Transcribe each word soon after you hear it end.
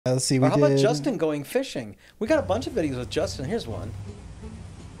Let's see. Or how about Justin going fishing? We got a bunch of videos with Justin. Here's one.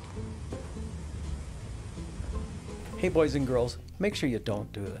 Hey, boys and girls, make sure you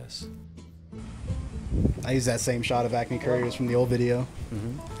don't do this. I use that same shot of Acme Couriers from the old video.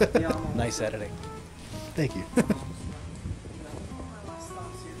 Nice editing. Thank you.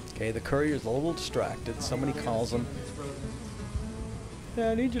 Okay, the courier's a little distracted. Somebody calls him.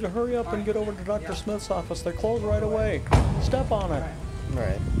 Yeah, I need you to hurry up and get over to Dr. Smith's office. They close right away. Step on it.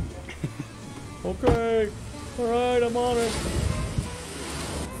 Right. Okay. All right, I'm on it.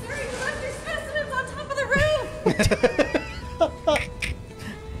 Sir, you left your specimens on top of the roof!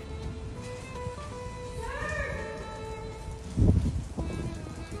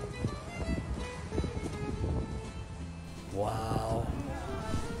 Wow.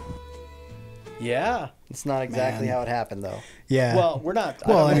 Yeah. It's not exactly how it happened, though. Yeah. Well, we're not.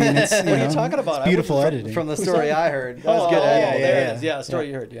 Well, I mean, it's, what are you talking about? It's beautiful editing. From the story I heard. That was Oh, good oh, editing. there it is. Yeah, story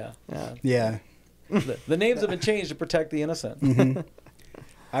you heard. Yeah. Yeah. The names have been changed to protect the innocent.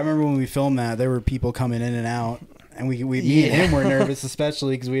 I remember when we filmed that, there were people coming in and out, and me and him were nervous,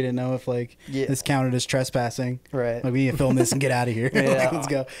 especially because we didn't know if this counted as trespassing. Right. Like, we need to film this and get out of here. Yeah. Let's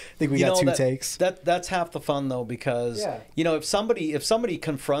go. I think we got two takes. That's half the fun though, because you know, if somebody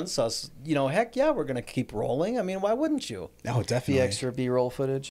confronts us, you know, heck yeah, we're gonna keep rolling. I mean, why wouldn't you? Oh, definitely. The extra B-roll footage.